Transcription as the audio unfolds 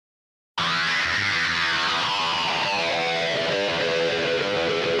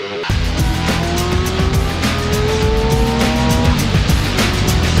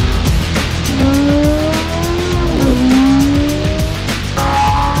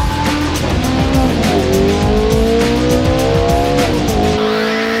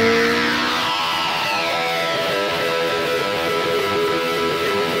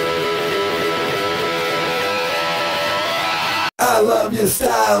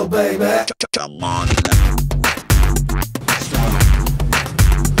style, baby. Come on.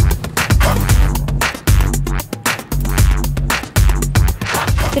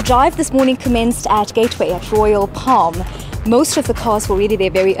 The drive this morning commenced at Gateway at Royal Palm. Most of the cars were already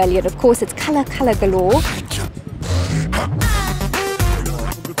there very early, and of course it's colour galore.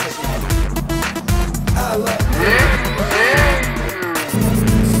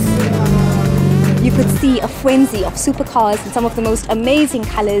 You could see a frenzy of supercars in some of the most amazing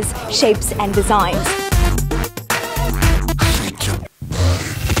colours, shapes and designs.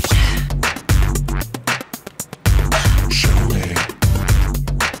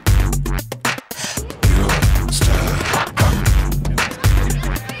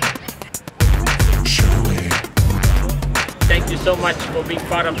 Thank you so much for being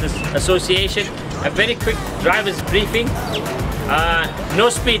part of this association. A very quick driver's briefing. No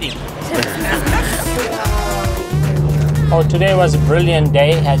speeding. Oh, today was a brilliant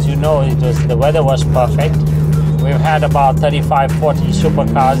day. As you know, the weather was perfect. We've had about 35-40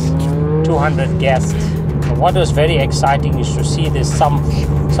 supercars, 200 guests. And what was very exciting is to see this some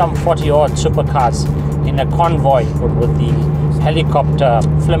 40-odd supercars in a convoy with the helicopter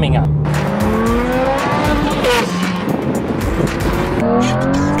flaming up.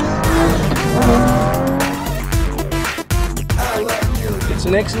 It's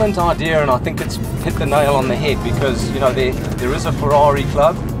an excellent idea, and I think it's hit the nail on the head, because you know there is a Ferrari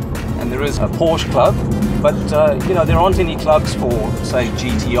club and there is a Porsche club, but you know there aren't any clubs for, say,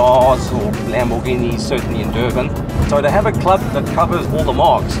 GTRs or Lamborghinis, certainly in Durban. So to have a club that covers all the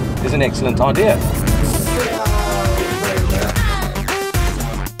marks is an excellent idea.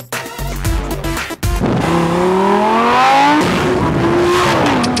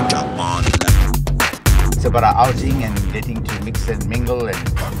 It's about our outing and getting to mix and mingle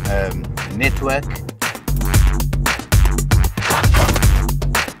and network.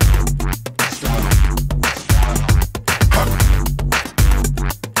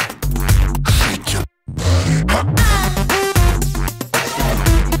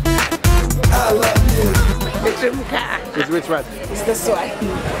 The dream car. It's which one? It's this one.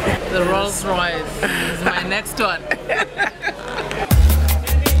 The Rolls Royce is my next one.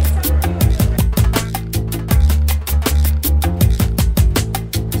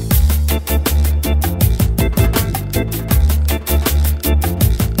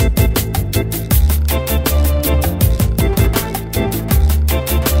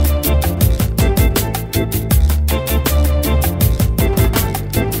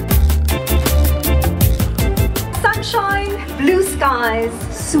 Blue skies,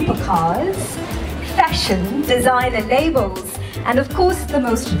 supercars, fashion, designer labels, and of course the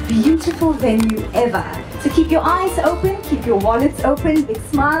most beautiful venue ever. So keep your eyes open, keep your wallets open, big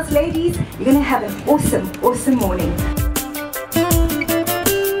smiles ladies, you're going to have an awesome morning.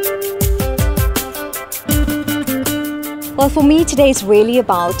 Well, for me today is really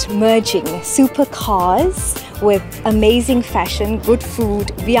about merging supercars with amazing fashion, good food,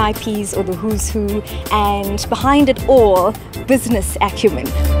 VIPs or the who's who, and behind it all, business acumen.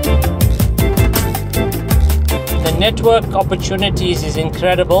 The network opportunities is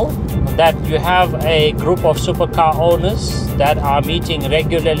incredible, that you have a group of supercar owners that are meeting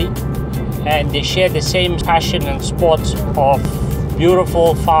regularly and they share the same passion and sport of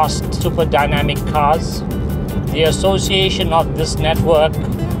beautiful, fast, super dynamic cars. The association of this network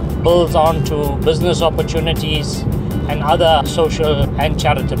builds on to business opportunities and other social and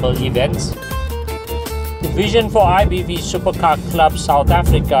charitable events. The vision for IBV Supercar Club South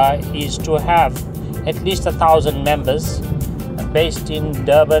Africa is to have at least 1,000 members based in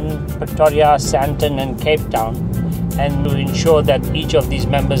Durban, Pretoria, Sandton and Cape Town, and to ensure that each of these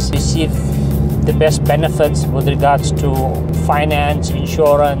members receive the best benefits with regards to finance,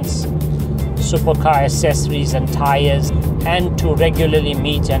 insurance, supercar accessories and tires, and to regularly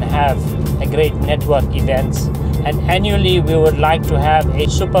meet and have a great network events. And annually we would like to have a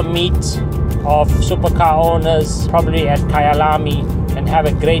super meet of supercar owners, probably at Kyalami, and have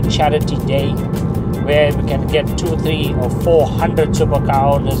a great charity day where we can get 200, 300 or 400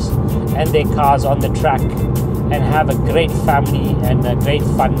 supercar owners and their cars on the track and have a great family and a great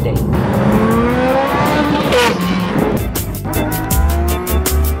fun day.